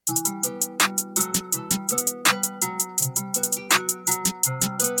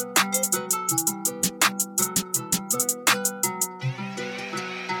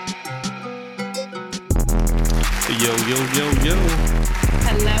Yo, yo, yo, yo.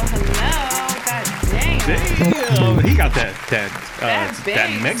 Hello. God damn. Damn, he got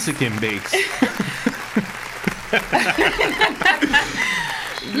that Mexican bass.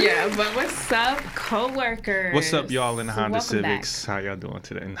 Yeah, but what's up, co-workers? What's up, y'all in the Honda Welcome Civics? back. How y'all doing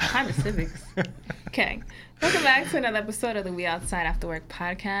today? Honda Civics. Okay. Welcome back to another episode of the We Outside After Work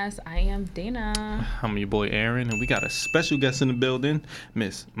podcast. I am Dana. I'm your boy Aaron, and we got a special guest in the building,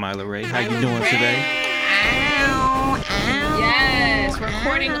 Miss Mylaraye. How you doing today? Yes,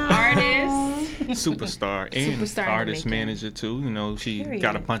 recording artist. Superstar and Superstar artist in the making. manager too. You know, she Period.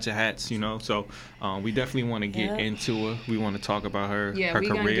 got a bunch of hats. You know, so we definitely want to get into her. We want to talk about her, Yeah, her we're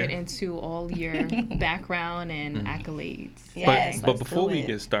career. going to get into all your background and accolades. Yes, but let's before do we it.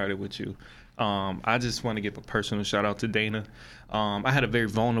 get started with you, I just want to give a personal shout out to Dana. I had a very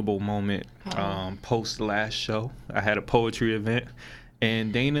vulnerable moment post last show. I had a poetry event,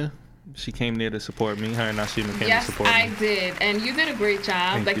 and Dana, she came there to support me. Her and Nashima came to Yes, support me. I did, and you did a great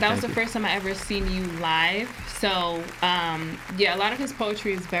job. Thank you, that was thank the you. first time I ever seen you live. So, yeah, a lot of his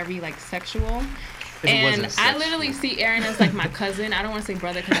poetry is very like sexual. It And wasn't I sexual. literally see Aaron as like my cousin. I don't want to say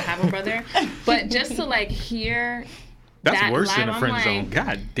brother because I have a brother, but just to like hear. That's that worse live, than a I'm friend like, zone.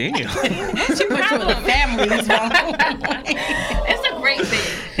 God damn. She put you in the family. It's a great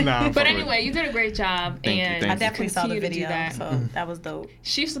thing. Nah, I'm But fucking with anyway, you did a great job, Thank you, and thank I you. definitely saw the continue to do video, that. so that was dope.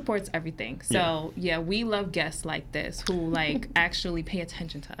 She supports everything. So yeah, we love guests like this who like actually pay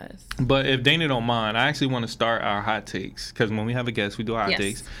attention to us. But if Dana don't mind, I actually want to start our hot takes, because when we have a guest, we do our hot Yes.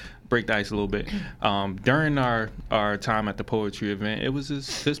 takes, break the ice a little bit. During our time at the poetry event, it was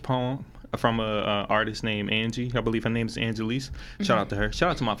this poem from a artist named Angie. I believe her name is Angelise. Shout out to her. Shout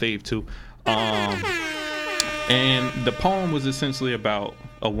out to my fave too. And the poem was essentially about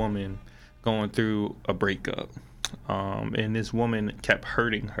a woman going through a breakup, and this woman kept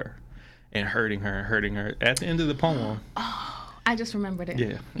hurting her and hurting her and hurting her. At the end of the poem, I just remembered it.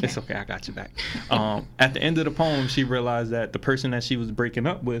 yeah, it's okay. I got you back. At the end of the poem, she realized that the person that she was breaking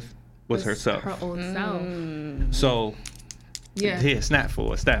up with was herself. Her old self. So, Yeah. snap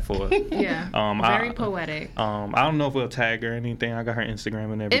for her. Yeah. Very poetic. I don't know if we'll tag her or anything. I got her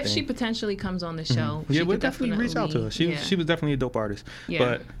Instagram and everything. If she potentially comes on the show, yeah, she we'll could definitely reach out to her. She yeah. was definitely a dope artist. Yeah.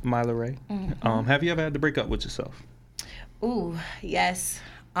 But Mylaraye, have you ever had to break up with yourself? Ooh, yes.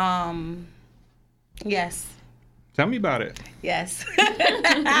 Yes. Tell me about it. Yes.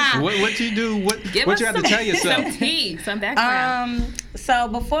 What you do? Give What us you had to tell yourself? some tea, some background. So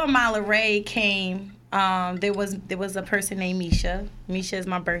before Mylaraye came, there was a person named Misha. Misha is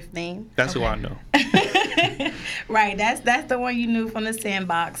my birth name. That's who I know. Right, that's the one you knew from the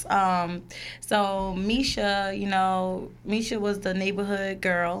sandbox. So Misha, Misha was the neighborhood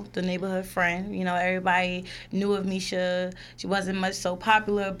girl, the neighborhood friend. Everybody knew of Misha. She wasn't much so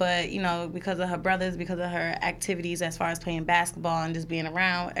popular, but because of her brothers, because of her activities as far as playing basketball and just being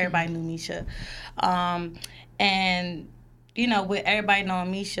around, everybody knew Misha. And with everybody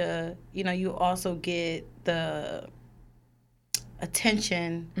knowing Misha, you also get the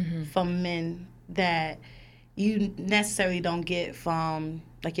attention from men that you necessarily don't get from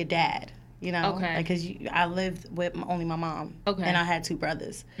like your dad, Okay. because I lived with only my mom, Okay. and I had two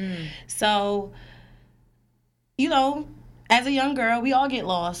brothers. So, as a young girl, we all get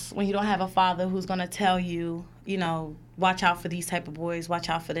lost when you don't have a father who's gonna tell you, watch out for these type of boys, watch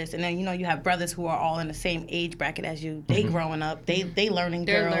out for this, and then you have brothers who are all in the same age bracket as you. They growing up, they learning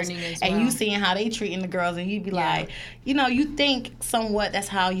They're girls, learning as and well. you seeing how they treating the girls, and you be like, you think somewhat that's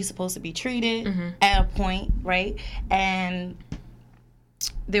how you're supposed to be treated at a point, right? And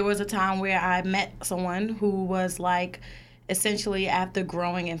there was a time where I met someone who was like, essentially after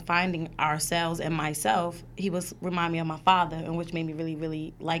growing and finding ourselves and myself, he was remind me of my father, and which made me really,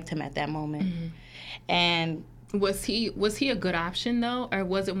 really liked him at that moment. And Was he a good option though, or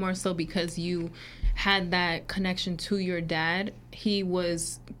was it more so because you had that connection to your dad? He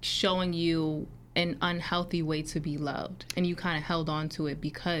was showing you an unhealthy way to be loved, and you kind of held on to it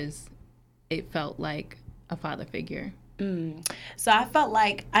because it felt like a father figure. so I felt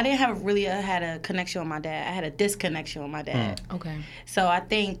like I didn't have really had a connection with my dad. I had a disconnection with my dad. Okay. So I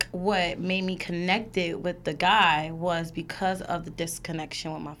think what made me connected with the guy was because of the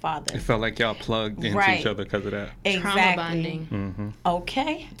disconnection with my father. It felt like y'all plugged into Right. each other because of that. Exactly. Trauma bonding.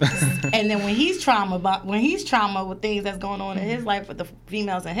 Okay. And then when he's trauma with things that's going on in his life with the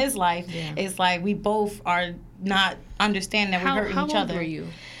females in his life, it's like we both are not understanding that we're hurting How each old other. were you?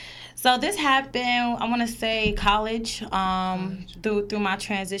 So this happened, I want to say college, through my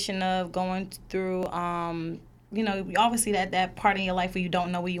transition of going through, obviously that part in your life where you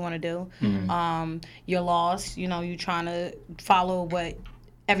don't know what you want to do. You're lost, you're trying to follow what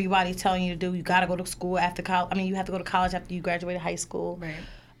everybody's telling you to do. You got to go to school after college. I mean, you have to go to college after you graduated high school. Right.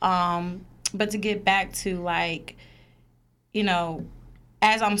 But to get back to, like, you know,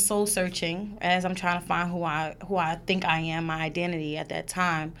 as I'm soul searching, as I'm trying to find who I think I am, my identity at that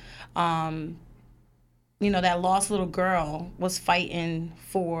time, you know, that lost little girl was fighting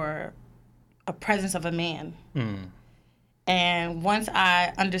for a presence of a man. And once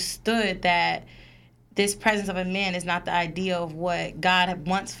I understood that this presence of a man is not the idea of what God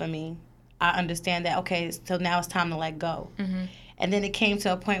wants for me, I understand that, okay, so now it's time to let go. And then it came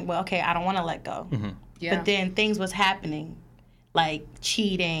to a point where, okay, I don't want to let go. Yeah. But then things was happening, like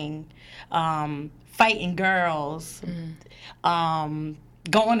cheating, fighting girls,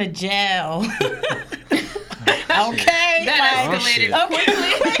 going to jail. Okay, that escalated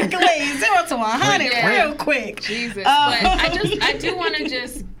quickly, 0 to 100, real quick. Jesus, but I do want to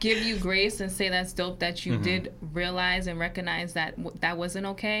just give you grace and say that's dope that you did realize and recognize that that wasn't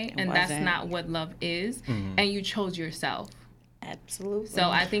okay, and that's not what love is, and you chose yourself. Absolutely. So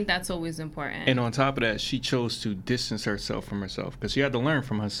I think that's always important. And on top of that, she chose to distance herself from herself because she had to learn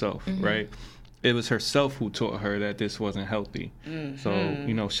from herself, right? It was herself who taught her that this wasn't healthy. So,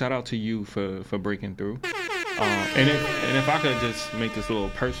 you know, shout out to you for breaking through. And if I could just make this a little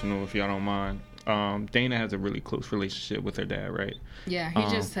personal, if y'all don't mind, Dana has a really close relationship with her dad, right? Yeah, he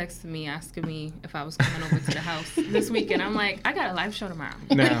just texted me asking me if I was coming over to the house this weekend. I'm like, I got a live show tomorrow.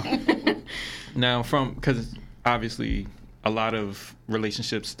 Now because obviously a lot of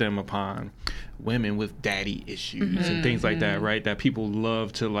relationships stem upon women with daddy issues and things like that, right? That people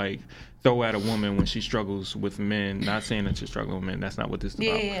love to, like, throw at a woman when she struggles with men. Not saying that you're struggling with men. That's not what this is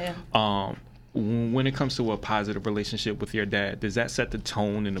about. When it comes to a positive relationship with your dad, does that set the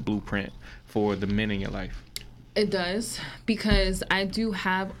tone and the blueprint for the men in your life? It does, because I do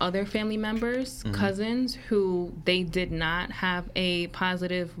have other family members, cousins, who they did not have a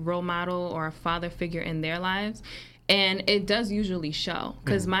positive role model or a father figure in their lives. And it does usually show,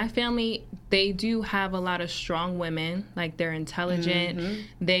 because my family, they do have a lot of strong women. Like, they're intelligent.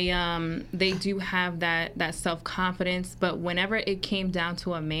 They do have that self-confidence. But whenever it came down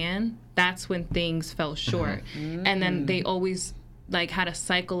to a man, that's when things fell short. And then they always, like, had a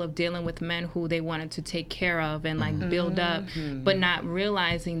cycle of dealing with men who they wanted to take care of and, like, build up, but not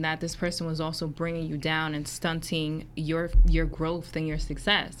realizing that this person was also bringing you down and stunting your growth and your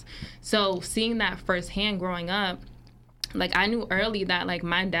success. So seeing that firsthand growing up, like, I knew early that, like,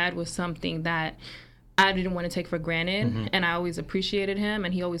 my dad was something that I didn't want to take for granted, and I always appreciated him,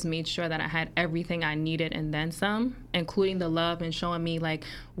 and he always made sure that I had everything I needed and then some, including the love and showing me, like,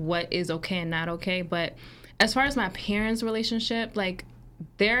 what is okay and not okay. But as far as my parents' relationship, like,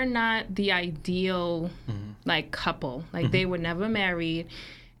 they're not the ideal, like, couple. Like, they were never married.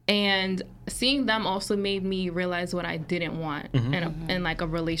 And seeing them also made me realize what I didn't want in like, a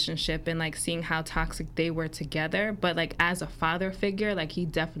relationship, and, like, seeing how toxic they were together. But, like, as a father figure, like, he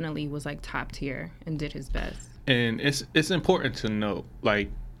definitely was, like, top tier and did his best. And it's important to note, like,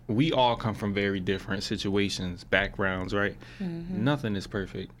 we all come from very different situations, backgrounds, right? Nothing is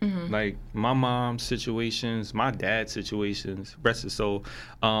perfect. Like, my mom's situations, my dad's situations, rest his soul,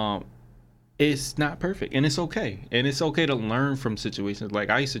 it's not perfect, and it's okay. And it's okay to learn from situations. Like,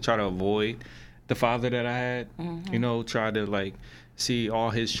 I used to try to avoid the father that I had, you know, try to, like, see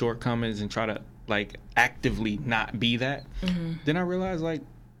all his shortcomings and try to, like, actively not be that. Then I realized, like,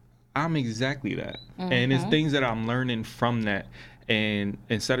 I'm exactly that. And it's things that I'm learning from that. And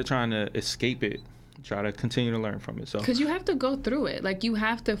instead of trying to escape it, try to continue to learn from it. So, because you have to go through it. Like, you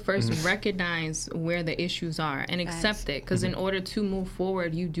have to first recognize where the issues are and accept it. Because in order to move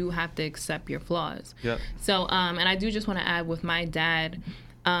forward, you do have to accept your flaws. So, and I do just want to add, with my dad,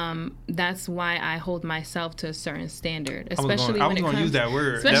 that's why I hold myself to a certain standard, especially when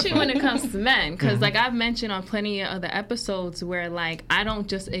it comes to men. Because like, I've mentioned on plenty of other episodes where, like, I don't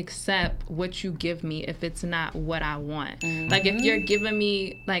just accept what you give me if it's not what I want. Like, if you're giving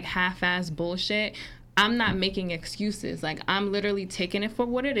me, like, half-ass bullshit, I'm not making excuses. Like, I'm literally taking it for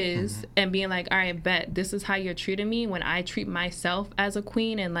what it is and being like, all right, bet this is how you're treating me when I treat myself as a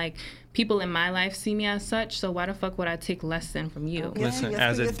queen, and, like, people in my life see me as such. So why the fuck would I take less than from you? Listen,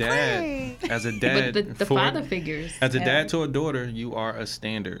 as a dad, but the father figures, as a dad to a daughter, you are a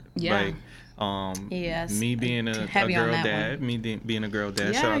standard. Like, me being a girl dad, being a girl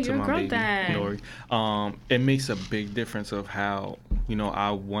dad. Shout out to my baby Nori. It makes a big difference of how, you know,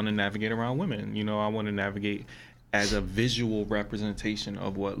 I want to navigate around women. You know, I want to navigate as a visual representation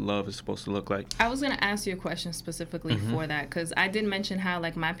of what love is supposed to look like. I was going to ask you a question specifically for that, because I did mention how,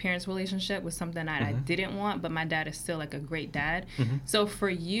 like, my parents' relationship was something that I didn't want, but my dad is still, like, a great dad. So for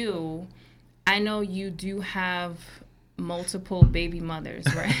you, I know you do have multiple baby mothers,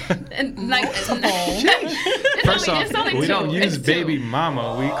 right? And like, First off, we don't use baby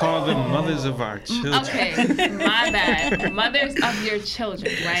mama. We call them mothers of our children. Okay, my bad. Mothers of your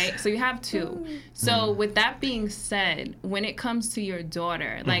children, right? So you have 2. So with that being said, when it comes to your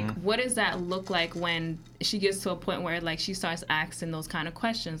daughter, like, what does that look like when she gets to a point where, like, she starts asking those kind of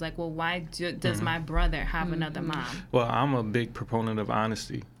questions? Like, well, why does my brother have another mom? Well, I'm a big proponent of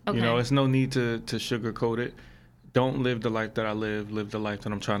honesty. Okay. You know, it's no need to sugarcoat it. Don't live the life that I live the life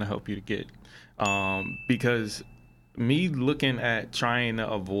that I'm trying to help you to get. Because me looking at trying to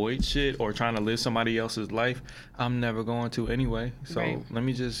avoid shit or trying to live somebody else's life, I'm never going to anyway. So let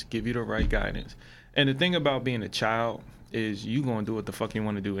me just give you the right guidance. And the thing about being a child is you going to do what the fuck you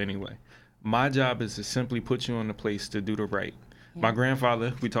want to do anyway. My job is to simply put you in a place to do the right. Yeah. My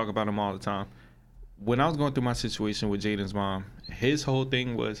grandfather, we talk about him all the time. When I was going through my situation with Jaden's mom, his whole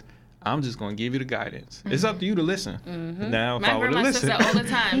thing was, I'm just going to give you the guidance. It's up to you to listen. Now, if I were to listen. My grandma says that all the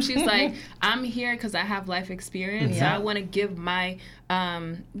time. She's like, I'm here because I have life experience. So I want to give my,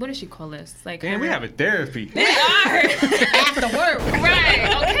 what does she call this? Like, damn, we have a therapy. We are. After work.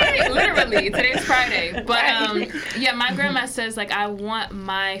 Right. Okay. Literally. Today's Friday. But, yeah, my grandma says, like, I want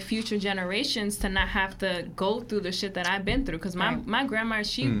my future generations to not have to go through the shit that I've been through. Because my grandma,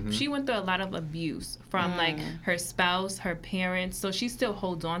 she went through a lot of abuse from, like, her spouse, her parents. So she still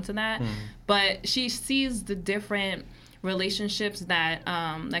holds on to that. But she sees the different relationships that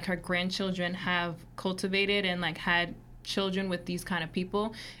like her grandchildren have cultivated and like had children with these kind of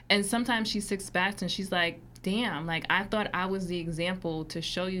people, and sometimes she sits back and she's like, damn, like I thought I was the example to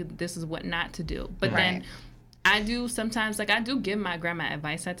show you this is what not to do. But then I do sometimes, like I do give my grandma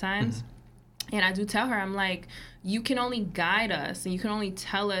advice at times. And I do tell her, I'm like, you can only guide us and you can only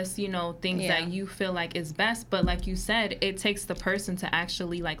tell us, you know, things that you feel like is best. But like you said, it takes the person to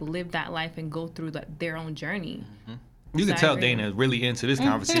actually like live that life and go through their own journey. You can tell Dana is really into this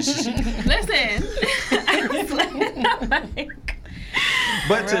conversation. Listen.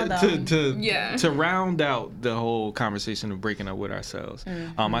 But to round out the whole conversation of breaking up with ourselves,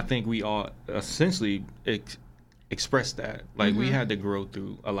 I think we all essentially expressed that. Like we had to grow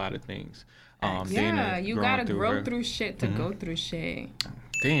through a lot of things. You gotta grow through shit to go through shit.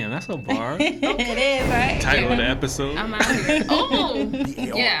 Damn, that's a bar. It is, right? Title of the episode. I'm out here. Oh,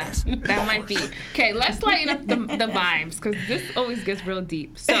 yeah, that might be. Okay, let's lighten up the vibes because this always gets real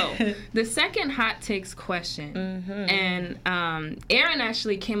deep. So, the second hot takes question, and Aaron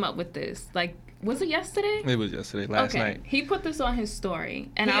actually came up with this. Like, was it yesterday? It was yesterday, last night. He put this on his story,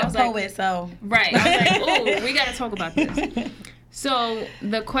 and He I was a poet, so right. I was like, oh, we gotta talk about this. So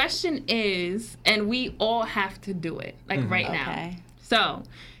the question is, and we all have to do it, like right now. So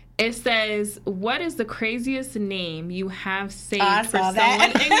it says, what is the craziest name you have saved for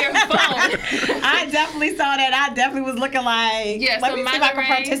someone in your phone? I definitely saw that. I definitely was looking like, let me see if I can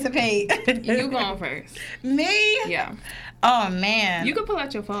participate. You going first. Me? Yeah. Oh, man. You can pull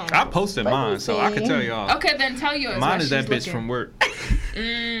out your phone. I posted mine, so I can tell y'all. Okay, then tell yours. Mine is that bitch from work.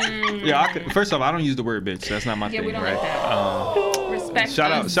 Yeah, first off, I don't use the word bitch. That's not my thing, we don't right? like that. Respect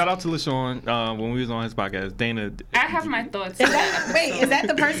shout out to LaShawn when we was on his podcast. Dana. I have my thoughts. Is that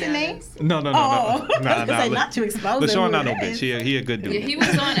the person name? No. I was gonna say, not to expose him. LaShawn not no bitch. He a good dude. Yeah, he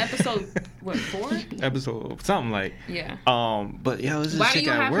was on episode 4? Episode something like. Yeah. But yeah, it was just why do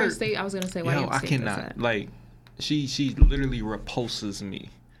you have work. her say? I was gonna say why. I cannot like. She literally repulses me.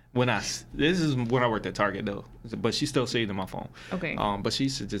 This is when I worked at Target though, but she still saved in my phone. Okay. But she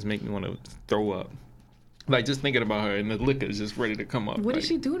used to just make me want to throw up. Like just thinking about her and the liquor is just ready to come up. What did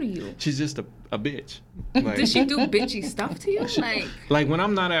she do to you? She's just a bitch. Like, did she do bitchy stuff to you? Like when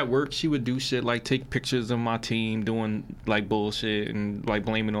I'm not at work, she would do shit like take pictures of my team doing like bullshit and like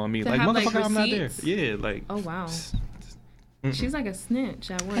blaming on me. Like motherfucker, like, I'm not there. Yeah, like. Oh wow. She's like a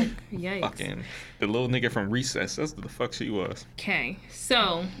snitch at work. Yikes. Fucking the little nigga from Recess. That's what the fuck she was. Okay. So,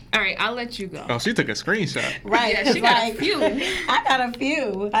 all right, I'll let you go. Oh, she took a screenshot. Right. Yeah, she got a few. I got a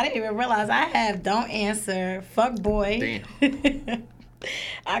few. I didn't even realize I have don't answer, fuck boy. Damn.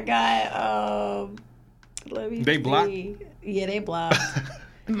 I got, let me They see. blocked? Yeah, they blocked.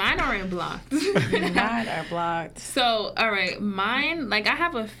 Mine aren't blocked. Mine are blocked. So, all right, mine, like I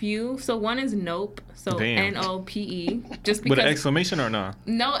have a few. So one is Nope. So N-O-P-E. Just because. With an exclamation or not?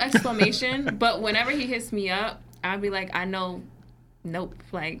 No exclamation. But whenever he hits me up, I'll be like, I know Nope.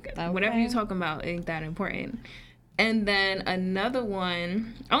 Like whatever you're talking about ain't that important. And then another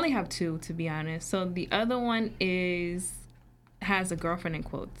one, I only have 2 to be honest. So the other one has a girlfriend in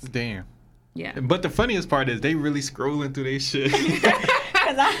quotes. Damn. Yeah. But the funniest part is they really scrolling through their shit.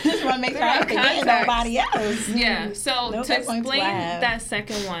 Because I just want to make sure I don't forget nobody else. Yeah. So to explain that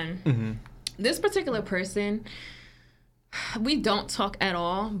second one, this particular person, We don't talk at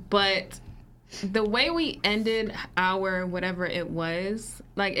all, but the way we ended our whatever it was,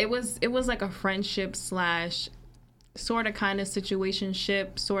 like it was like a friendship slash sort of kind of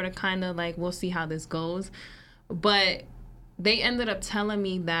situationship, sort of kind of like we'll see how this goes. But they ended up telling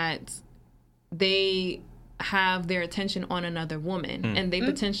me that they have their attention on another woman and they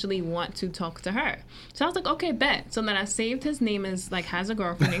potentially want to talk to her. So I was like, okay, bet. So then I saved his name as like has a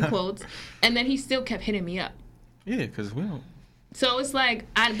girlfriend in quotes, and then he still kept hitting me up. Yeah, because we don't. So it's like,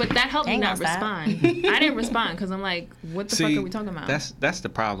 but that helped me not respond. I didn't respond because I'm like, what the fuck are we talking about? That's the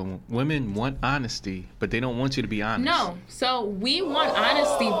problem. Women want honesty, but they don't want you to be honest. No. So we want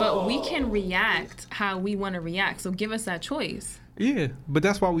honesty, but we can react how we want to react. So give us that choice. Yeah, but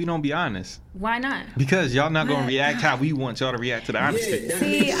that's why we don't be honest. Why not? Because y'all not going to react how we want y'all to react to the honesty.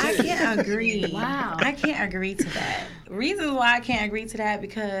 See, I can't agree. Wow. I can't agree to that. Reasons why I can't agree to that,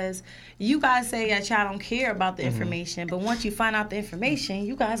 because you guys say that y'all don't care about the information, but once you find out the information,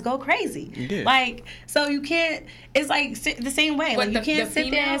 you guys go crazy. Yeah. Like, so you can't, it's like the same way. What, like, you can't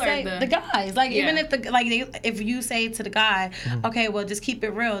sit there and say, the guys. Like, even if if you say to the guy, okay, well, just keep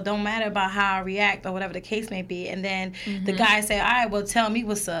it real. Don't matter about how I react or whatever the case may be. And then the guy say, all right, well, tell me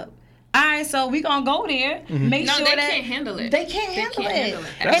what's up. All right, so we gonna go there. Make sure they that can't handle it. They can't handle it,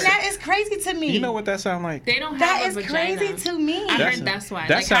 and That's that is crazy to me. You know what that sound like? They don't have That a is vagina. crazy to me. I heard that's why.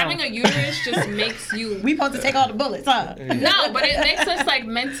 That Like having a uterus just makes you. We supposed to take all the bullets, huh? No, but it makes us like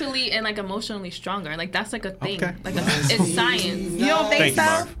mentally and like emotionally stronger. Like that's like a thing. Okay. Like it's science. You don't think Thank you,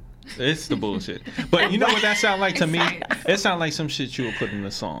 so? Mark. It's the bullshit. But you know what that sound like to me? It sound like some shit you would put in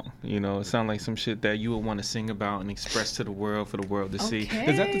a song. You know, it sound like some shit that you would want to sing about and express to the world for the world to see.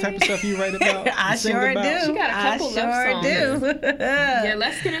 Is that the type of stuff you write about? I sure do. She got a couple love songs. do. Yeah,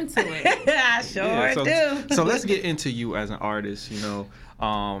 let's get into it. I sure do. So let's get into you as an artist. You know,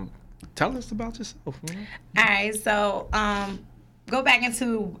 tell us about yourself. You know? All right, so go back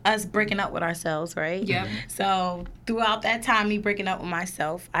into us breaking up with ourselves, right? Yep. So throughout that time, me breaking up with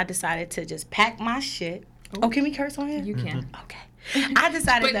myself, I decided to just pack my shit. Oh, can we curse on here? You can. Okay. I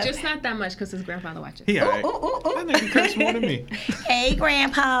decided But just not that much because his grandfather watches. He all right. I think he cursed more than me. Hey,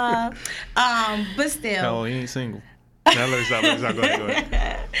 Grandpa. But still. No, he ain't single. Now let's stop. Go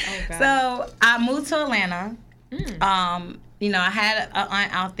ahead. Oh, God. So I moved to Atlanta. You know, I had an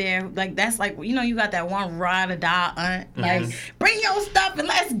aunt out there. Like, that's like, you know, you got that one ride or die aunt. Like, bring your stuff and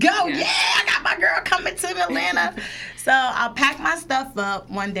let's go. Yeah, I got my girl coming to Atlanta. So I packed my stuff up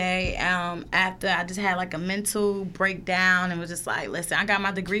one day after I just had like a mental breakdown and was just like, listen, I got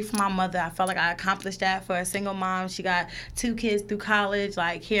my degree from my mother. I felt like I accomplished that for a single mom. She got 2 kids through college.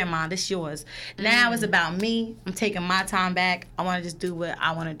 Like, here, Mom, this yours. Now it's about me. I'm taking my time back. I want to just do what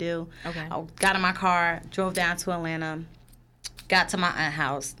I want to do. Okay. I got in my car, drove down to Atlanta. Got to my aunt's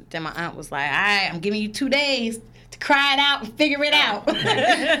house. Then my aunt was like, all right, I'm giving you 2 days to cry it out and figure it out.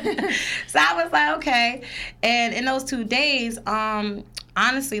 So I was like, okay. And in those 2 days,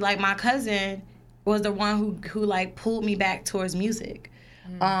 honestly, like my cousin was the one who like pulled me back towards music.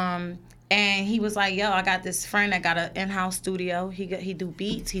 And he was like, yo, I got this friend that got an in-house studio. He do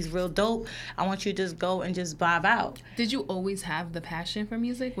beats. He's real dope. I want you to just go and just vibe out. Did you always have the passion for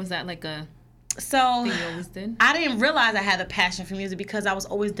music? Was that like a... So thing you always did? I didn't realize I had a passion for music because I was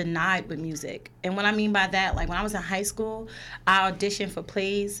always denied with music. And what I mean by that, like when I was in high school, I auditioned for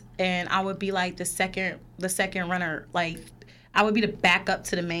plays and I would be like the second runner. Like I would be the backup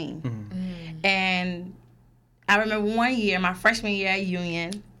to the main. And I remember one year, my freshman year at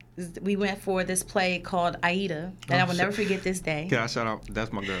Union, we went for this play called Aida that I will never forget this day. Can I shout out?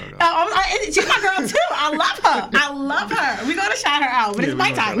 That's my girl, though. She's my girl too. I love her. We're gonna shout her out, but it's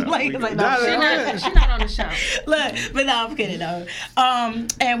my time. Like, no, she's not on the show. Look, but no, I'm kidding though.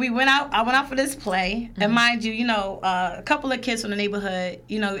 And we went out. I went out for this play, and mind you, you know, a couple of kids from the neighborhood.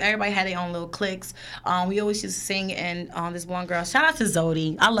 You know, everybody had their own little cliques. We always used to sing, and this one girl. Shout out to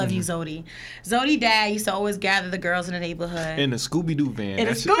Zodi. I love you, Zodi. Zodi dad used to always gather the girls in the neighborhood in the Scooby-Doo van. In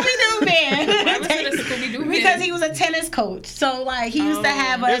a Scooby-Doo van. Why was it a Scooby-Doo van? Because he was a tennis coach. So like he used to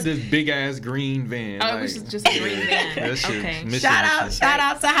have us. There's this big ass green van. Oh, it was just a green van. Okay. Shout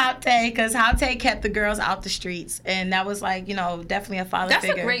out to Haute, because Haute kept the girls out the streets, and that was like, you know, definitely a father figure.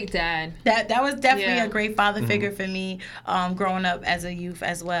 That's a great dad. That was definitely a great father figure for me, growing up as a youth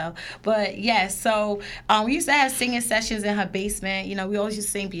as well. But yes, so we used to have singing sessions in her basement. You know, we always used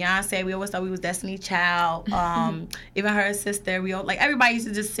to sing Beyonce. We always thought we was Destiny's Child. Even her sister. We all, like everybody used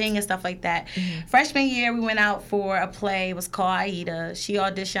to just sing and stuff like that. Freshman year, we went out for a play. It was called Aida. She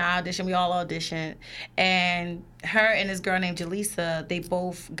auditioned, I auditioned. We all auditioned, and her and this girl named Jaleesa, they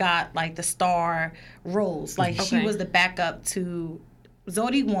both got like the star roles. Like she was the backup to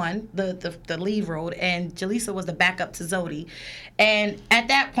Zodi won, the lead role, and Jaleesa was the backup to Zodi. And at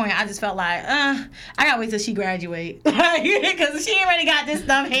that point, I just felt like, I gotta wait till she graduate. Because she already got this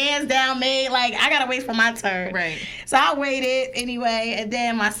stuff hands down made. Like, I gotta wait for my turn. Right. So I waited anyway. And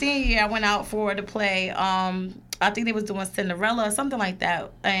then my senior year, I went out for the play. I think they was doing Cinderella or something like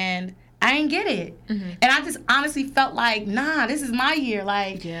that. And I didn't get it. Mm-hmm. And I just honestly felt like, nah, this is my year.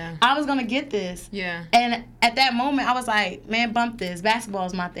 Like, I was going to get this. Yeah. And at that moment, I was like, man, bump this. Basketball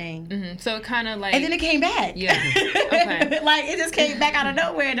is my thing. Mm-hmm. So it kind of like... And then it came back. Yeah. Okay. Like, it just came back out of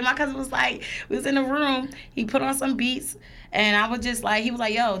nowhere. And then my cousin was like, we was in the room. He put on some beats. And I was just like, he was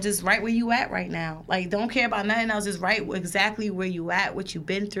like, yo, just write where you at right now. Like, don't care about nothing else. Just write exactly where you at, what you've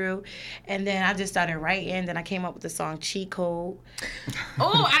been through. And then I just started writing. Then I came up with the song CheatCode.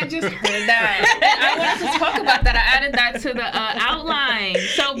 Oh, I just heard that. I wanted to talk about that. I added that to the outline.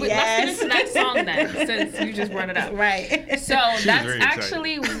 So let's get into that song then, since you just brought it up. Right. So that's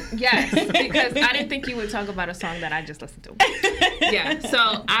actually, yes, because I didn't think you would talk about a song that I just listened to. Yeah,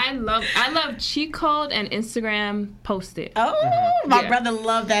 so I love CheatCode and Instagram Post It. Oh, my brother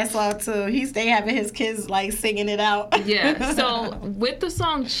loved that song too. He stayed having his kids like singing it out. Yeah. So with the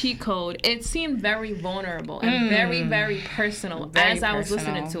song CheatCode, it seemed very vulnerable and very, very personal I was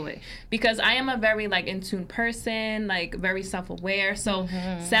listening to it, because I am a very like in tune person, like very self-aware. So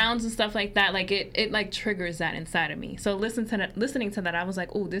sounds and stuff like that, like it like triggers that inside of me. So listening to that, I was like,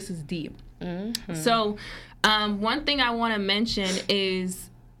 oh, this is deep. Mm-hmm. So one thing I want to mention is,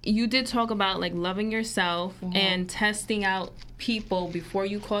 you did talk about like loving yourself and testing out people before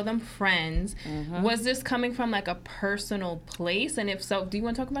you call them friends. Was this coming from like a personal place? And if so, do you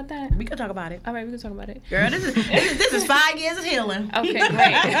want to talk about that? We can talk about it. All right, we can talk about it. Girl, this is 5 years of healing. Okay,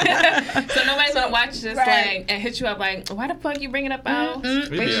 great. So nobody's gonna watch this like and hit you up like, why the fuck you bringing up out?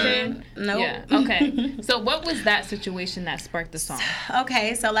 Nope. Yeah. Okay. So what was that situation that sparked the song?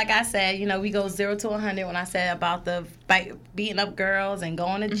 Okay, so like I said, we go 0 to 100 when I said about the beating up girls and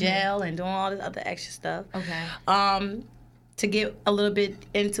going to jail and doing all this other extra stuff. Okay. To get a little bit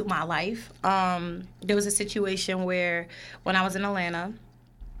into my life, there was a situation where when I was in Atlanta,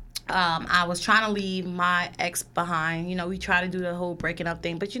 I was trying to leave my ex behind. We tried to do the whole breaking up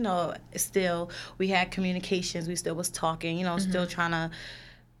thing, but still we had communications. We still was talking. Still trying to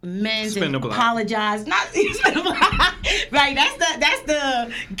mend and apologize. Not spin a block. Right. That's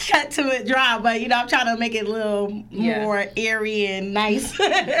the cut to it dry. But I'm trying to make it a little more airy and nice.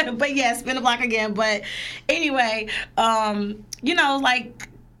 But yeah, spin a block again. But anyway, like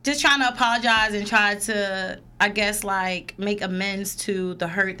just trying to apologize and try to, I guess, like make amends to the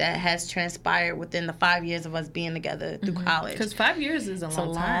hurt that has transpired within the 5 years of us being together through college. Because 5 years is a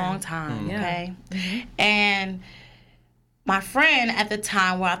long time. Yeah. Okay. And my friend at the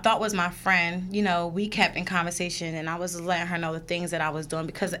time, what I thought was my friend, we kept in conversation, and I was letting her know the things that I was doing,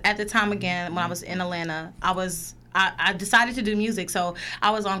 because at the time, again, when I was in Atlanta, I decided to do music. So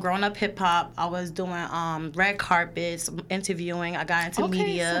I was on Growing Up Hip Hop. I was doing red carpets, interviewing. I got into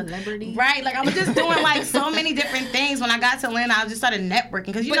media. Celebrity. Right. Like I was just doing like so many different things. When I got to Atlanta, I just started networking.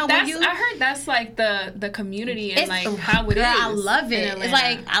 Because I heard that's like the community and like how it is. I love it. It's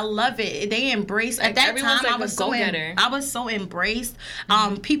like I love it. They embrace at that time. Like I was so embraced.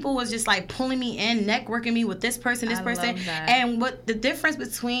 People was just like pulling me in, networking me with this person, Love that. and what the difference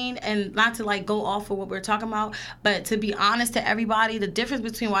between, and not to like go off of what we're talking about, but to be honest to everybody, the difference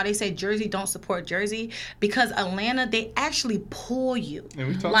between why they say Jersey don't support Jersey, because Atlanta, they actually pull you. And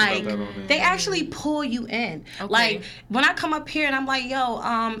we talked like, about that on there. They actually pull you in. Okay. Like when I come up here and I'm like, yo,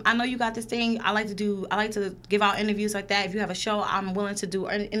 I know you got this thing. I like to give out interviews like that. If you have a show, I'm willing to do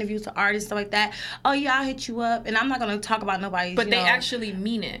interviews to artists, stuff like that. Oh yeah, I'll hit you up. And I'm not gonna talk about nobody. But they actually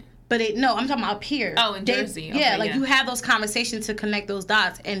mean it. But no, I'm talking about up here. Oh, in Jersey. Okay, you have those conversations to connect those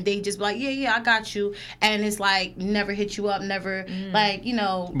dots, and they just be like, yeah, I got you. And it's like, never hit you up, never,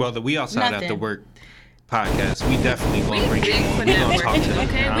 Well, the We Outside nothing. After Work podcast, we definitely going to bring you on. We We're going to talk to them.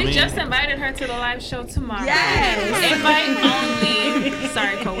 Okay, we just invited her to the live show tomorrow. Yes. Invite only.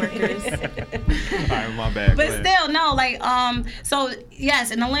 Sorry, coworkers. All right, my bad. But still, no, like, so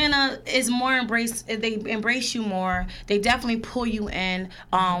yes, in Atlanta is more embrace. They embrace you more. They definitely pull you in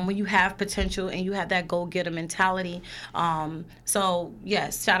when you have potential and you have that go-getter mentality. So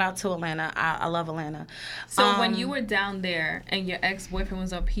yes, shout out to Atlanta. I love Atlanta. So when you were down there and your ex-boyfriend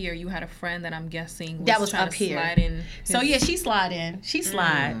was up here, you had a friend that I'm guessing was was up here. So yeah, she slide.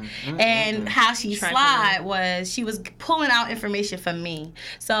 And how she slide was she was pulling out information from me.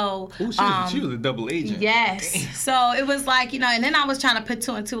 So she was a double agent. Yes. Damn. So it was like, and then I was trying to put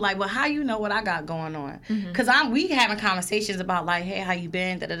two and two, like, well, how you know what I got going on? Because we having conversations about like, hey, how you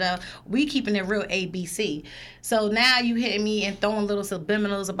been? Da da da. We keeping it real ABC. So now you hitting me and throwing little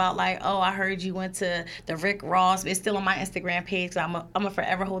subliminals about like, oh, I heard you went to the Rick Ross. It's still on my Instagram page. So I'm a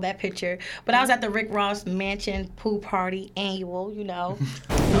forever hold that picture. But I was at the Rick Ross mansion pool party annual,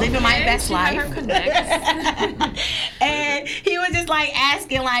 living my best life. And he was just like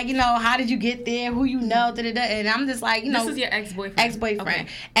asking like, how did you get there? Who you know? Da da da. And I'm just like, this is your ex-boyfriend. Okay.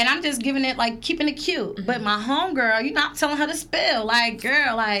 And I'm just giving it like keeping it cute. But my homegirl, I'm telling her to spill. Like,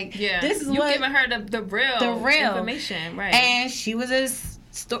 girl, like this is you giving her the real information, right? And she was just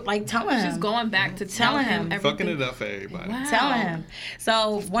telling him. She's going back to telling him everything. Fucking it up for everybody. Wow. Telling him.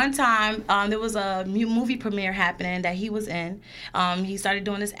 So one time, there was a movie premiere happening that he was in. He started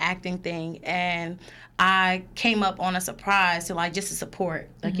doing this acting thing, and I came up on a surprise to just to support,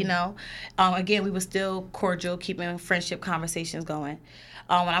 again, we were still cordial, keeping friendship conversations going.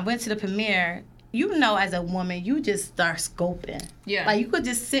 When I went to the premiere, as a woman, you just start scoping. Yeah. Like, you could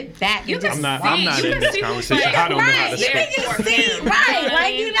just sit back and just I'm not in this conversation. I don't know how to scope. You can just see,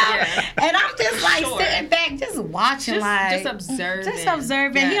 and I'm just sitting back, just watching, just observing. Just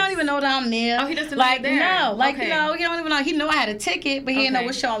observing. Yes. He don't even know that I'm there. Oh, he doesn't know you're there. No. he don't even know. He knew I had a ticket, but he didn't know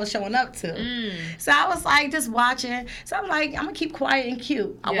what show I was showing up to. So I was just watching. So I'm like, I'm going to keep quiet and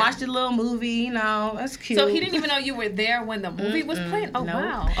cute. I watched a little movie, that's cute. So he didn't even know you were there when the movie was playing? Oh,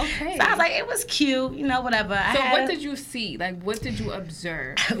 wow. Okay. So I was like, it was cute, whatever. So what did you see? Like, what did you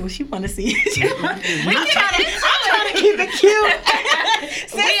observe? What you want to see? I'm trying to keep it cute.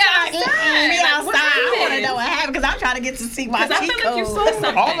 We outside. We outside. I want to know what happened because I'm trying to get to see my I feel like you saw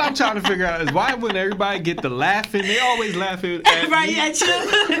something. All I'm trying to figure out is why when everybody get the laughing, they always laughing at right, me. at you.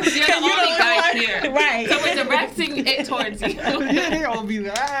 You're the only guy here. Right. So we're directing it towards you. Yeah, they all be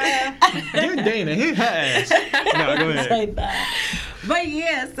like, you're Dana, hit her ass. No, go ahead. But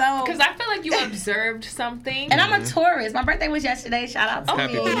yeah, so because I feel like you observed something, and I'm a tourist. My birthday was yesterday. Shout out to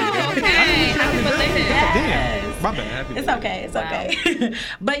Happy me. birthday. Okay, happy belated. Damn, my bad. Happy It's birthday. okay. It's okay.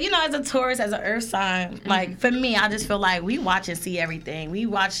 But as a tourist, as an earth sign, like for me, I just feel like we watch and see everything. We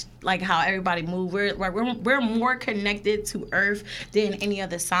watch how everybody move. We're more connected to Earth than any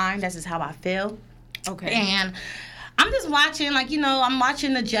other sign. That's just how I feel. Okay. And I'm just watching, I'm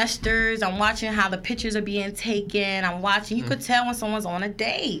watching the gestures. I'm watching how the pictures are being taken. I'm watching. You could tell when someone's on a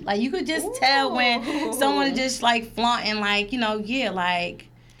date. Like, you could just tell when someone is just, flaunting,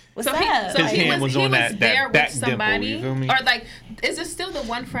 what's up? His hand was on that back dimple, you feel me? Or, is it still the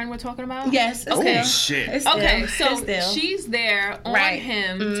one friend we're talking about? Yes. Okay. Oh, shit. It's still, okay, so it's she's there on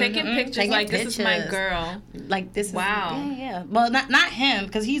him, taking pictures this is my girl. This is, wow. Yeah. Well, not him,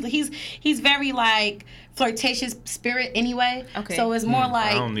 because he's very, flirtatious spirit anyway. Okay. So it's more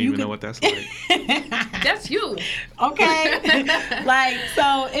I don't even know what that's like. That's you. Okay.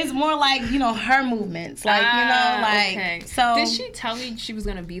 So it's more her movements. Okay. So. Did she tell you she was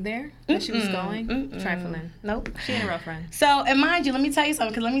going to be there? That she was going? Trifling. Nope. She ain't a real friend. So, and mind you, let me tell you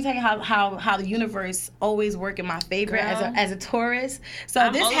something, because let me tell you how the universe always work in my favor as a tourist. So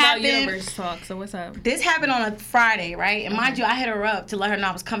I'm this all happened. About universe talk. So what's up? This happened on a Friday, right? And mind you, I hit her up to let her know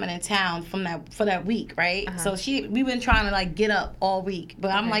I was coming in town for that week, right? So we've been trying to get up all week,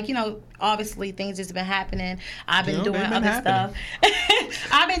 but I'm obviously things just been happening. I've been doing other stuff.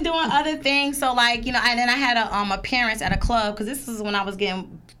 I've been doing other things. So and then I had a appearance at a club, because this is when I was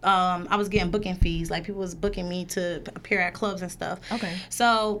getting booking fees. People was booking me to appear at clubs and stuff. Okay.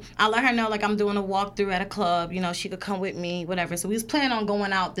 So I let her know I'm doing a walkthrough at a club. She could come with me, whatever. So we was planning on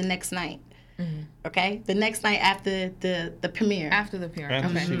going out the next night. Mm-hmm. Okay, the next night after the premiere. After the premiere.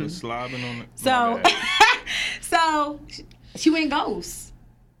 After she was slobbing on it. So she went ghost.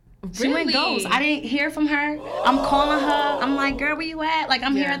 Really? She went ghost. I didn't hear from her. I'm calling her. I'm like, girl, where you at?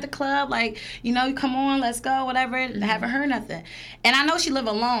 I'm here at the club. You come on, let's go, whatever. Mm-hmm. Haven't heard nothing. And I know she live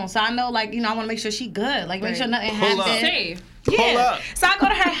alone, so I know, I want to make sure she good. Make sure nothing happens. Safe. Yeah. Pull up. So I go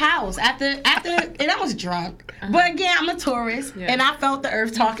to her house after, and I was drunk. But again, I'm a tourist, and I felt the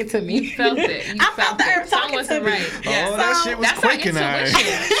earth talking to me. You felt it. I felt the earth talking to me. Right. Yeah. Oh, that shit was quaking.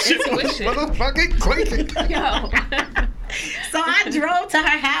 Intuition. Motherfucking quaking. Yo. So I drove to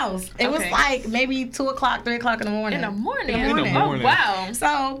her house. It was maybe 2 o'clock, 3 o'clock in the morning. In the morning. Oh, wow.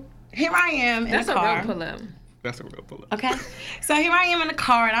 So here I am in the car. That's a real pull-up. That's a real pull-up. Okay. So here I am in the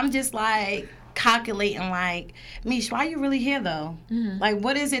car, and I'm just calculating, Mish, why are you really here though? Mm-hmm.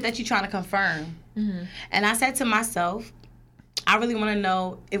 What is it that you're trying to confirm? Mm-hmm. And I said to myself, I really want to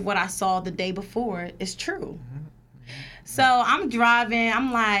know if what I saw the day before is true. So I'm driving.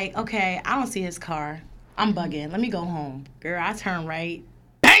 I'm like, okay, I don't see his car. I'm bugging. Let me go home. Girl, I turn right.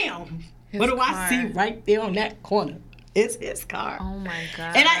 Bam! What do I see right there on that corner? It's his car. Oh my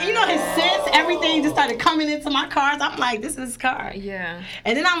God. And his sense, everything just started coming into my cars. I'm like, this is his car. Yeah.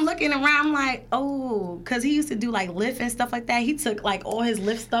 And then I'm looking around, I'm like, oh, because he used to do like Lyft and stuff like that. He took like all his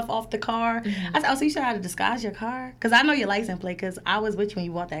Lyft stuff off the car. Mm-hmm. I said, oh, so you should have to disguise your car? Because I know your license plate because I was with you when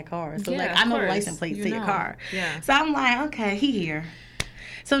you bought that car. So like, I know the license plate to your car. Yeah. So I'm like, okay, he here.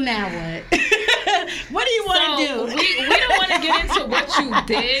 So now what? What do you want to do? We don't want to get into what you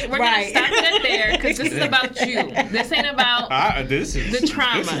did. We're going to stop it there because this is about you. This ain't about the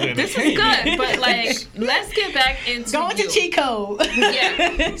trauma. This is good, but like, let's get back into going to CheatCode.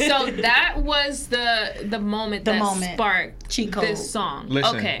 Yeah. So that was the moment that sparked CheatCode. This song.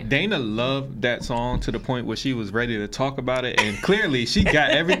 Listen, okay. Dana loved that song to the point where she was ready to talk about it, and clearly she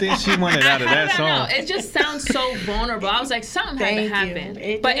got everything she wanted out of that song. I don't know. It just sounds so vulnerable. I was like, something had to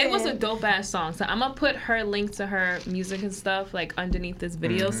happen. But it was a dope ass song. So I'm gonna put her link to her music and stuff like underneath this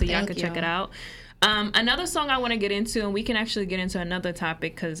video so y'all can check it out. Another song I want to get into, and we can actually get into another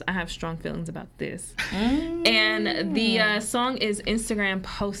topic because I have strong feelings about this. And the song is Instagram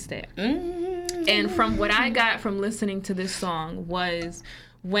Post It. And from what I got from listening to this song was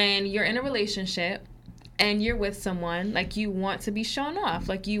when you're in a relationship and you're with someone, like, you want to be shown off.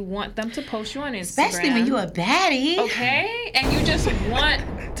 Like, you want them to post you on Instagram. Especially when you're a baddie. Okay? And you just want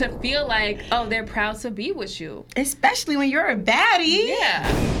to feel like, oh, they're proud to be with you. Especially when you're a baddie. Yeah.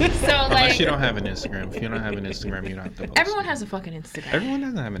 So, like... Unless you don't have an Instagram. If you don't have an Instagram, you don't have to post Everyone it. has a fucking Instagram. Everyone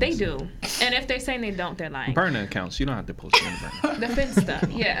doesn't have an Instagram. They do. And if they're saying they don't, they're lying. Burner accounts. You don't have to post it on the burner. The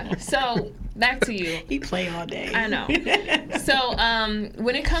Finsta, yeah. So, back to you. He play all day. I know. So,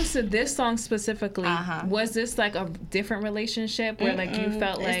 when it comes to this song specifically, was this like a different relationship where like you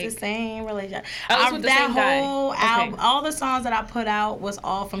felt like it's the same relationship? Oh, it's with the same guy. Whole Okay. album, all the songs that I put out was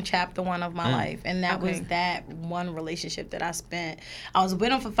all from chapter 1 of my life, and that was that one relationship that I spent. I was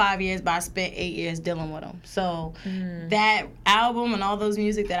with him for 5 years, but I spent 8 years dealing with him. So that album and all those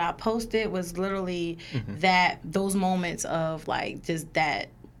music that I posted was literally those moments of like just that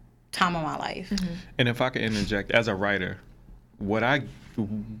time of my life. And if I could interject, as a writer,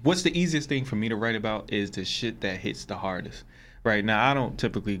 what's the easiest thing for me to write about is the shit that hits the hardest. Right now, I don't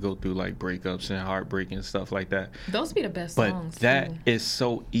typically go through like breakups and heartbreak and stuff like that. Those be the best but songs. But that is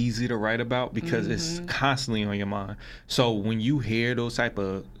so easy to write about because it's constantly on your mind. So when you hear those type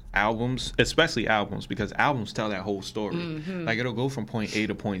of albums, especially albums, because albums tell that whole story. Like it'll go from point A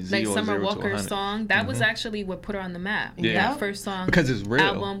to point Z, like or Summer 0 to Walker's 100. song, that was actually what put her on the map. Yeah. That first song, because it's real,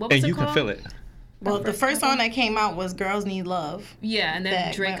 album. What was and it you called? can feel it. Well, the first song that came out was Girls Need Love. Yeah, and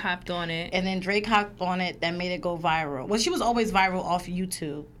then Drake hopped on it. And then Drake hopped on it, that made it go viral. Well, she was always viral off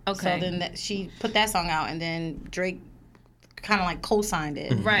YouTube. Okay. So then she put that song out, and then Drake kind of like co-signed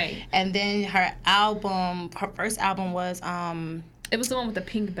it. Right. And then her first album was... it was the one with the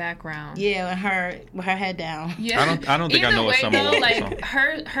pink background. Yeah, with her head down. Yeah. I don't think I know what Summer though, Walker like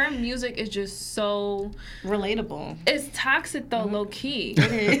song. her music is just so relatable. It's toxic though, low key,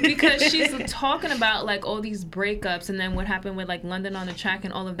 because she's talking about like all these breakups and then what happened with like London on the Track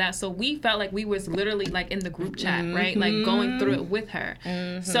and all of that. So we felt like we was literally like in the group chat, right? Like going through it with her.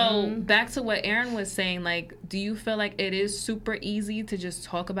 So back to what Aaron was saying, like, do you feel like it is super easy to just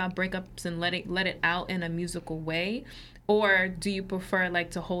talk about breakups and let it out in a musical way? Or do you prefer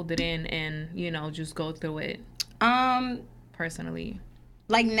like to hold it in and, you know, just go through it? Personally.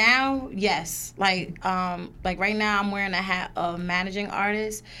 Like now, yes. Like right now I'm wearing a hat of managing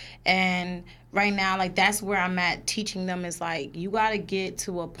artist, and right now like that's where I'm at teaching them is like you gotta get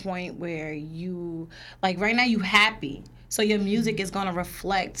to a point where you like right now you happy. So your music is gonna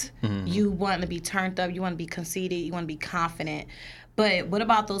reflect you wanting to be turned up, you wanna be conceited, you wanna be confident. But what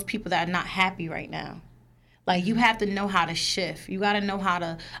about those people that are not happy right now? Like, you have to know how to shift. You got to know how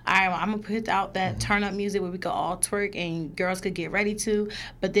to, all right, well, I'm going to put out that turn-up music where we could all twerk and girls could get ready to.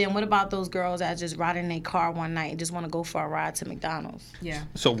 But then what about those girls that just ride in their car one night and just want to go for a ride to McDonald's? Yeah.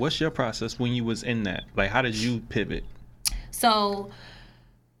 So what's your process when you was in that? Like, how did you pivot? So,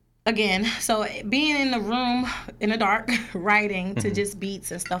 again, being in the room, in the dark, writing to just beats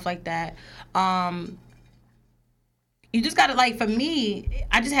and stuff like that, you just got to, like, for me,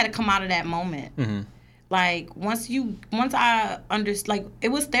 I just had to come out of that moment. Like, once I understood, like, it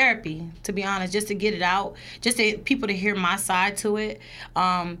was therapy, to be honest, just to get it out, just to people to hear my side to it.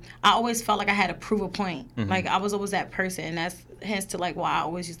 I always felt like I had to prove a point. Like, I was always that person, and that's hence to, like, why I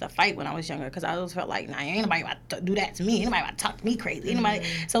always used to fight when I was younger, because I always felt like, nah, ain't nobody about to do that to me. Ain't nobody about to talk to me crazy. Ain't nobody.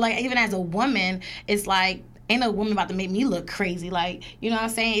 So, like, even as a woman, it's like, ain't no woman about to make me look crazy. Like, you know what I'm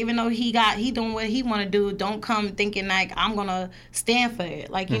saying? Even though he doing what he want to do, don't come thinking like I'm gonna stand for it.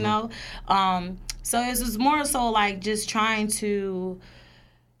 Like, you know. So it's just more so like just trying to,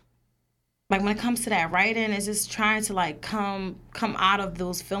 like, when it comes to that writing, it's just trying to like come out of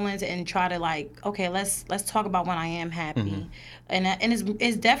those feelings and try to like, okay, let's talk about when I am happy, and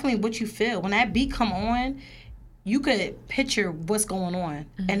it's definitely what you feel when that beat come on. You could picture what's going on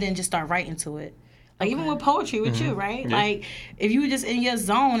and then just start writing to it. Like, even with poetry with you, right? Yeah. Like, if you were just in your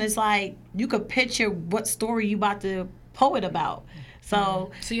zone, it's like you could picture what story you about to poet about. So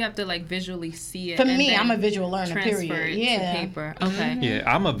you have to like visually see it. For me, I'm a visual learner. Transfer Period. It to paper. Okay. Yeah,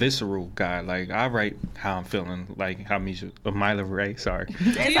 I'm a visceral guy. Like, I write how I'm feeling. Like how Mylaraye. Sorry. Do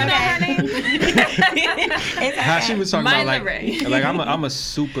you know her name? How she was talking Mylaraye. about like I'm a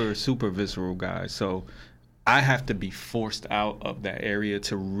super visceral guy. So I have to be forced out of that area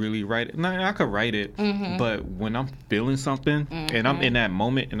to really write it. Now, I could write it, but when I'm feeling something and I'm in that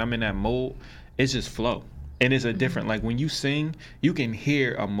moment and I'm in that mode, it's just flow. And it's a different, like when you sing, you can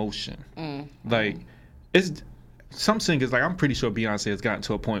hear emotion. Like, it's some singers, like I'm pretty sure Beyonce has gotten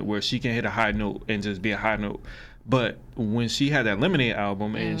to a point where she can hit a high note and just be a high note. But when she had that Lemonade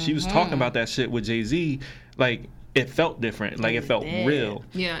album and she was talking about that shit with Jay-Z, like, it felt different. Like, it felt real.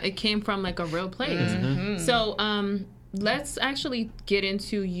 Yeah, it came from like a real place. So let's actually get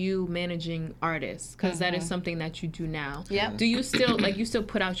into you managing artists, because that is something that you do now. Yeah. Do you still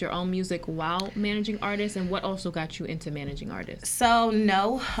put out your own music while managing artists, and what also got you into managing artists? So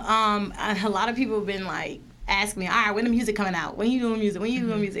no, a lot of people have been like, ask me, all right, when the music coming out? When you doing music? When you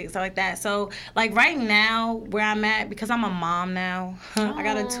doing music? Stuff like that. So, like, right now, where I'm at, because I'm a mom now, I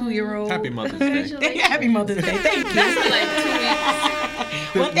got a 2-year-old. Happy Mother's Day. Happy Mother's Day. Thank you. That's like 2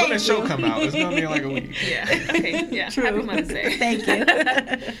 weeks. Well, when the show come out, it's gonna be like a week. Yeah. Okay. Yeah. True. Happy Mother's Day. Thank you.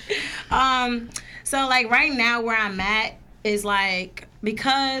 So, like, right now, where I'm at is, like,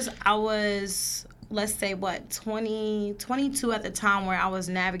 because I was, let's say, 22 at the time, where I was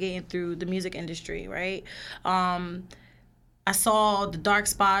navigating through the music industry, right? I saw the dark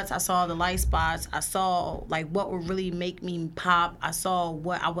spots, I saw the light spots, I saw like what would really make me pop, I saw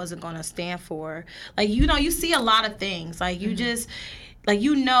what I wasn't gonna stand for. Like, you know, you see a lot of things. Like, you just, like,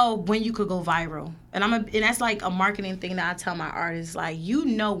 you know when you could go viral. And that's like a marketing thing that I tell my artists. Like, you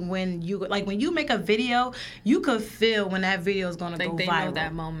know when you make a video, you could feel when that video is gonna go viral. They know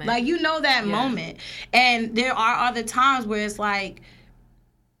that moment. Like, you know that moment. And there are other times where it's like,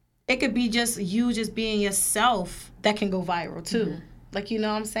 it could be just you just being yourself that can go viral too. Like, you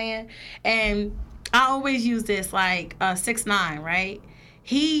know what I'm saying? And I always use this, like, 6ix9ine, right?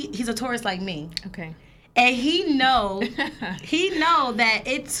 He's a Taurus like me. Okay. And he know that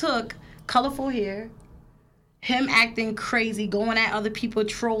it took colorful hair, him acting crazy, going at other people,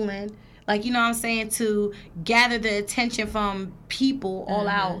 trolling, like, you know what I'm saying, to gather the attention from people all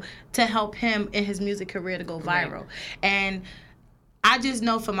out to help him in his music career to go viral. Right. And I just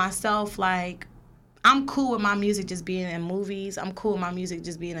know for myself, like, I'm cool with my music just being in movies. I'm cool with my music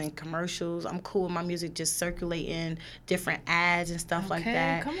just being in commercials. I'm cool with my music just circulating different ads and stuff like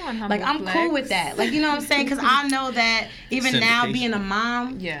that. Come on, like, I'm cool with that. Like, you know what I'm saying? Because I know that even now, being a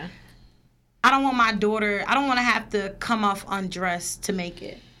mom, I don't want my daughter, I don't want to have to come off undressed to make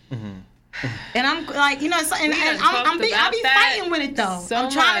it. And I'm like, you know, and I be fighting with it though.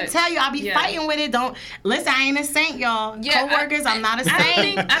 I'm trying to tell you, I be fighting with it. Don't listen. I ain't a saint, y'all. Co-workers, I'm not a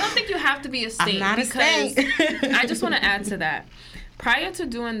saint. I don't think you have to be a saint. I'm not a saint. I just want to add to that. Prior to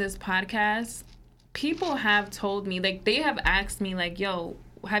doing this podcast, people have told me, like, they have asked me, like, yo,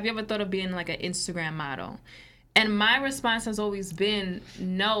 have you ever thought of being like an Instagram model? And my response has always been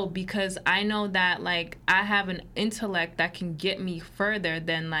no, because I know that, like, I have an intellect that can get me further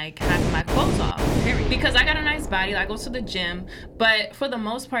than, like, having my clothes off. Period. Because I got a nice body, I go to the gym, but for the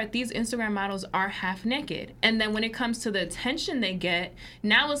most part, these Instagram models are half naked. And then when it comes to the attention they get,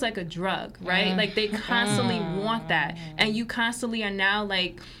 now it's like a drug, right? Like, they constantly want that. And you constantly are now,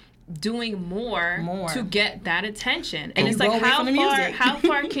 like, doing more to get that attention, and it's like, how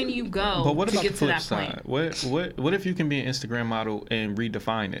far can you go? But what to about get the flip to that side? point? What if you can be an Instagram model and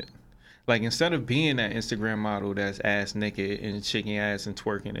redefine it? Like, instead of being that Instagram model that's ass naked and shaking ass and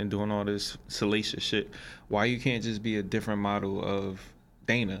twerking and doing all this salacious shit, why you can't just be a different model of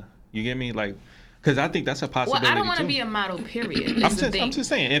Dana? You get me? Like, because I think that's a possibility. Well, I don't want to be a model, period. I'm just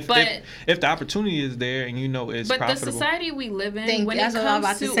saying, if the opportunity is there and you know it's profitable. But the society we live in, when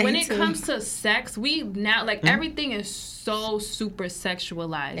it comes to sex, we now, like, everything is so super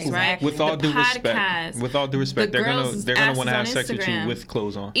sexualized, right? With all due respect, they're gonna want to have sex with you with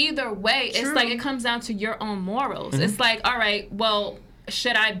clothes on. Either way, it's like, it comes down to your own morals. It's like, all right, well,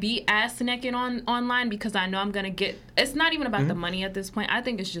 should I be ass naked online because I know I'm gonna get? It's not even about the money at this point. I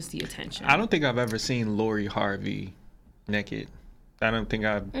think it's just the attention. I don't think I've ever seen Lori Harvey naked. I don't think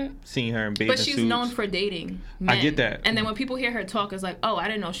I've seen her in bathing suits. But she's known for dating men. I get that. And then when people hear her talk, it's like, oh, I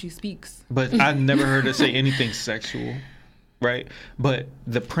didn't know she speaks. But I've never heard her say anything sexual, right? But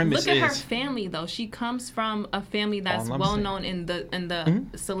the premise is... Look at her family, though. She comes from a family that's well known in the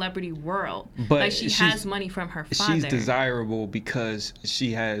celebrity world. But like, she has money from her father. She's desirable because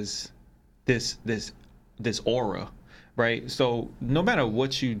she has this aura, right? So no matter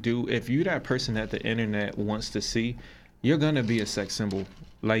what you do, if you're that person that the internet wants to see, you're gonna be a sex symbol.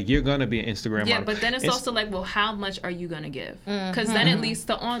 Like, you're gonna be an Instagram model. But then it's also like, well, how much are you gonna give? Because then at least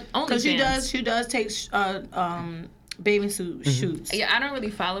the OnlyFans. Because she does take bathing suit shoots. Yeah, I don't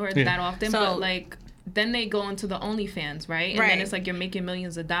really follow her that often, but like, then they go into the OnlyFans, right? And then it's like you're making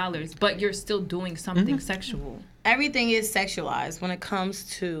millions of dollars, but you're still doing something sexual. Everything is sexualized when it comes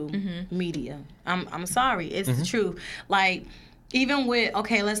to media. I'm sorry, it's the truth. Like, even with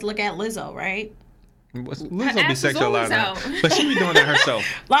let's look at Lizzo, right? Lizzo be sexualized now, but she be doing it herself.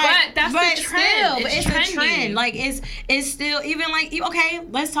 But that's the trend. It's a trend. Like, it's still, even like,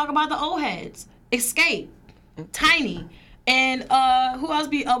 let's talk about the old heads. Escape, Tiny, and who else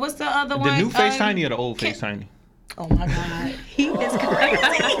be? What's the other one? The new face Tiny or the old face Tiny? Oh my God, he is crazy.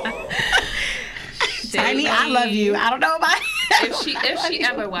 Tiny, I love you. I don't know about if she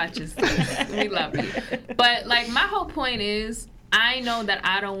ever watches this, we love you. But like, my whole point is, I know that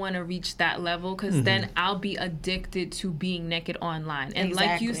I don't want to reach that level because then I'll be addicted to being naked online. And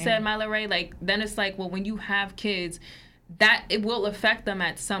like you said, Mylaraye, like, then it's like, well, when you have kids, that it will affect them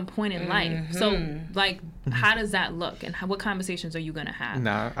at some point in life. So, like, how does that look, and what conversations are you gonna have?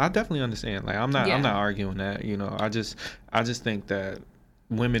 Nah, I definitely understand. Like, I'm not arguing that. You know, I just think that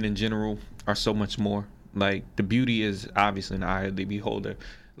women in general are so much more. Like, the beauty is obviously in the eye of the beholder.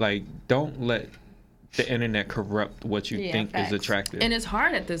 Like, don't let the internet corrupt what you think is attractive. And it's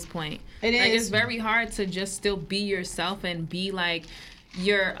hard at this point. It is. Like, it's very hard to just still be yourself and be like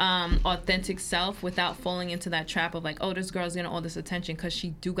your authentic self without falling into that trap of like, oh, this girl's getting all this attention because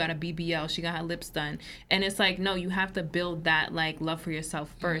she do got a BBL, she got her lips done. And it's like, no, you have to build that like love for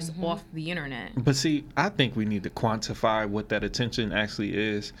yourself first off the internet. But see, I think we need to quantify what that attention actually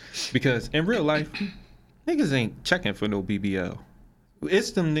is, because in real life, niggas ain't checking for no BBL.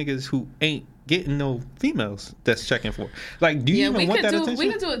 It's them niggas who ain't getting no females that's checking for. Like, do you even want that attention?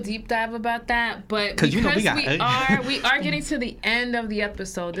 We could do a deep dive about that, but because we are getting to the end of the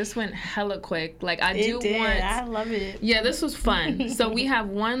episode. This went hella quick. Like, I love it. Yeah, this was fun. So we have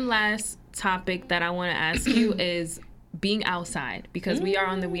one last topic that I want to ask you is being outside, because we are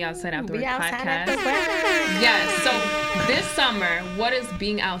on the We Outside After Work podcast. Yes. So this summer, what does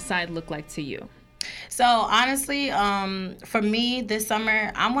being outside look like to you? So honestly, for me this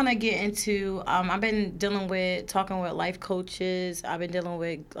summer, I want to get into, I've been talking with life coaches. I've been dealing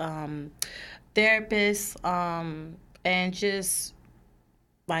with therapists, and just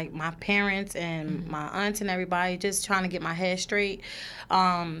like my parents and my aunts and everybody, just trying to get my head straight,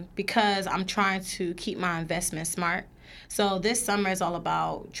 because I'm trying to keep my investment smart. So this summer is all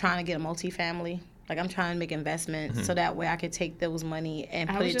about trying to get a multifamily. Like, I'm trying to make investments so that way I could take those money and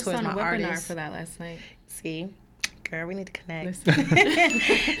put it towards my artists. I was just on a webinar for that last night. See? Girl, we need to connect. So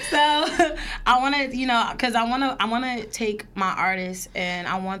I want to, because I want to take my artists and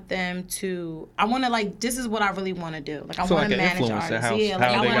I want them to, like, this is what I really want to do. Like, I want to manage artists. I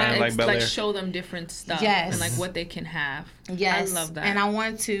want to like show them different stuff and like what they can have. Yes. I love that. And I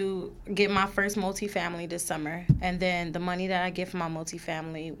want to get my first multifamily this summer, and then the money that I get from my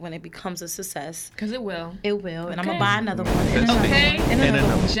multifamily, when it becomes a success, because it will, and I'm gonna buy another one.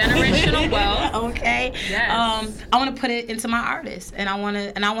 Generational wealth. Okay. Yes. I want to put it into my artists, and I want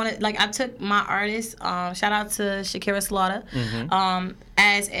to like, I took my artists, shout out to Shakira Slaughter,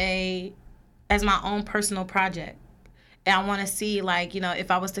 as my own personal project, and I want to see, like,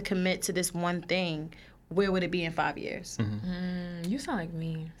 if I was to commit to this one thing, where would it be in 5 years? You sound like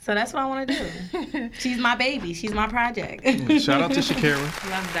me. So that's what I want to do. She's my baby. She's my project. Shout out to Shakira.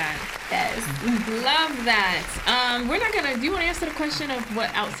 Love that. Yes. Love that. We're not going to... Do you want to answer the question of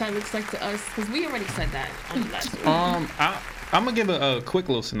what outside looks like to us? Because we already said that on the last week. I'm going to give a quick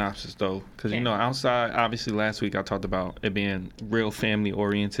little synopsis, though. Because, outside, obviously, last week I talked about it being real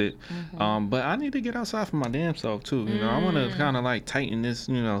family-oriented. But I need to get outside for my damn self, too. I want to kind of, like, tighten this,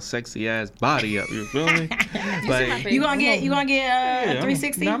 sexy-ass body up. You feel me? Like, you gonna get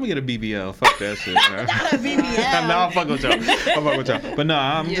 360? I'm going to get a BBL. Fuck that shit. Not a BBL. No, I'll fuck with y'all. But no,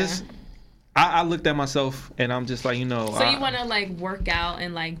 I'm just... I looked at myself and I'm just like, you know. So you want to like work out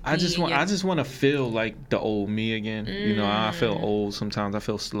and like. I just want to feel like the old me again. You know, I feel old sometimes. I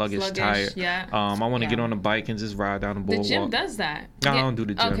feel sluggish, tired. Yeah. I want to get on the bike and just ride down the boardwalk. The gym does that. No, I don't do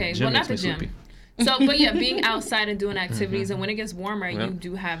the gym. Okay, Gym well, not makes the me gym. sleepy. So, but yeah, being outside and doing activities, and when it gets warmer, you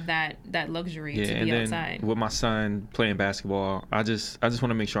do have that luxury to be outside. With my son playing basketball, I just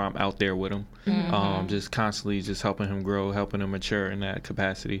want to make sure I'm out there with him, just constantly just helping him grow, helping him mature in that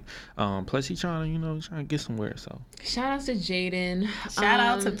capacity. Plus, he's trying to get somewhere. So shout out to Jaden. Shout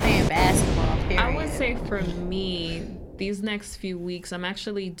out to playing basketball. Period. I would say for me, these next few weeks, I'm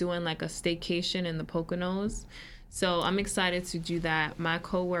actually doing like a staycation in the Poconos. So I'm excited to do that. My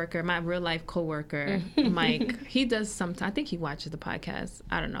real life coworker, Mike, he does sometimes. I think he watches the podcast.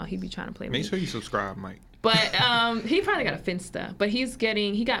 I don't know. He be trying to play with me. Make sure you subscribe, Mike. But he probably got a Finsta. But he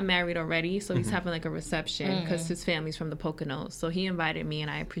got married already, so he's having like a reception because his family's from the Poconos. So he invited me, and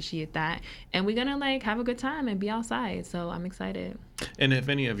I appreciate that. And we're gonna like have a good time and be outside. So I'm excited. And if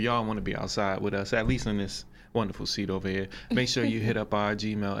any of y'all want to be outside with us, at least in this wonderful seat over here, make sure you hit up our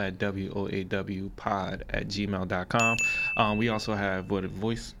Gmail at woawpod@gmail.com. We also have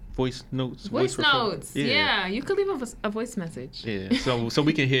voice notes. Voice notes. Yeah, you could leave a voice message. Yeah, so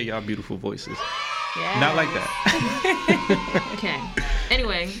we can hear y'all beautiful voices. Yeah. Not like that. Okay.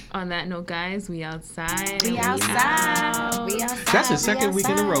 Anyway, on that note, guys, we outside. We outside. We outside. That's the second week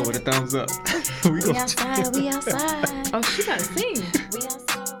in a row with a thumbs up. We outside. We outside. Oh, she gotta sing.